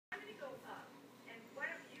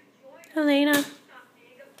Elena.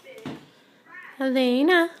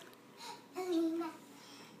 Elena. Elena.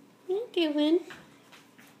 What are you doing?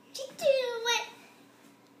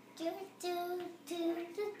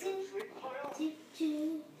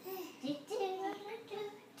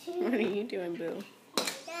 What are you doing, Boo?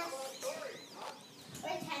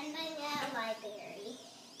 Pretending at a library.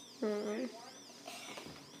 Mm.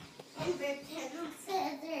 And pretend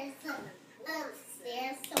that there's some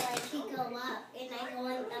stairs so I can go up, and I'm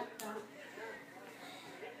going up them.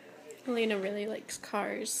 Elena really likes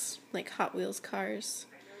cars, like Hot Wheels cars.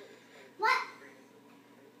 What?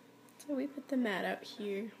 So we put the mat out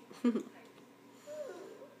here.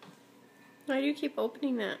 Why do you keep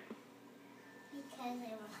opening that? Because I want.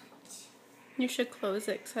 You should close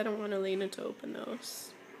it because I don't want Elena to open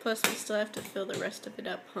those. Plus, we still have to fill the rest of it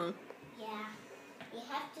up, huh? Yeah. You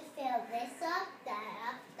have to fill this up, that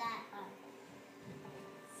up, that up.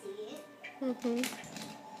 See it? Mm-hmm.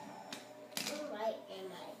 Right.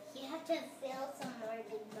 You have to fill some more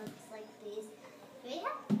big books like these. Do we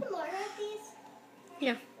have more of these?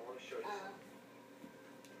 Yeah.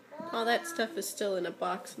 All that stuff is still in a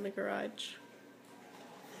box in the garage.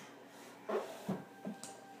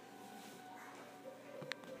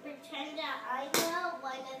 Pretend that I know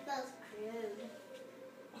one of those crude.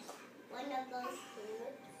 One of those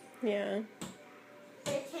crude. Yeah.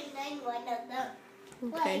 Pretend I'm one of them.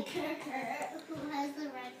 Okay. Like her, who has the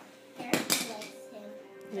red hair who likes him.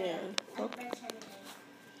 Yeah. I'm Okay. pretending.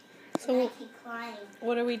 So, I keep crying.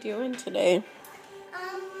 what are we doing today?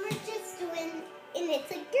 We're just doing, and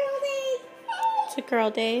it's a girl day. It's a girl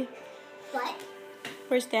day. What?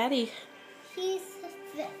 Where's Daddy? He's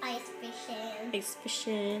ice fishing. Ice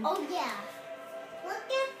fishing. Oh yeah. Look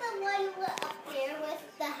at the one up there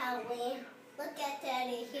with the Halloween. Look at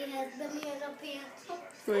Daddy. He has banana pants.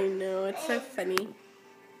 I know, it's so funny.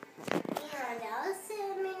 And also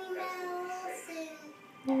Minnie Mouse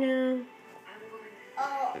and Yeah.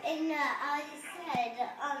 I said,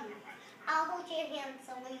 I'll hold your hand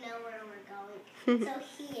so we know where we're going. So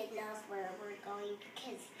he knows where we're going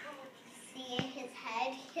because see in his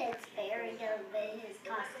head, it's buried under his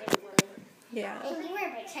costume blue. Yeah. And you were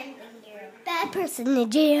pretending you're a bad person in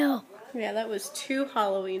jail. Yeah, that was 2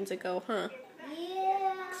 Halloweens ago, huh?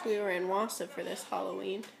 Yeah. So we were in Wassa for this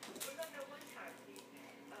Halloween.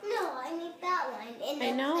 No, I need that one.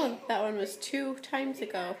 I know, that one was 2 times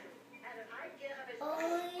ago.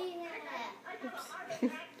 Oh, yeah.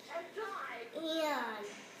 And,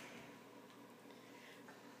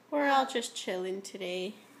 We're all just chilling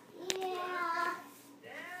today. yeah.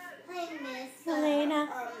 I miss Elena.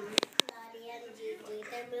 Claudia and Gigi.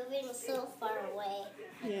 They're moving so far away.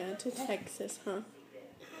 Yeah, to Texas, huh?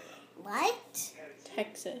 What?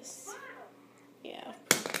 Texas. Yeah,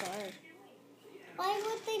 pretty far. Why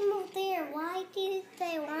would they move there? Why did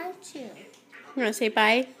they want to? You want to say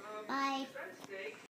bye?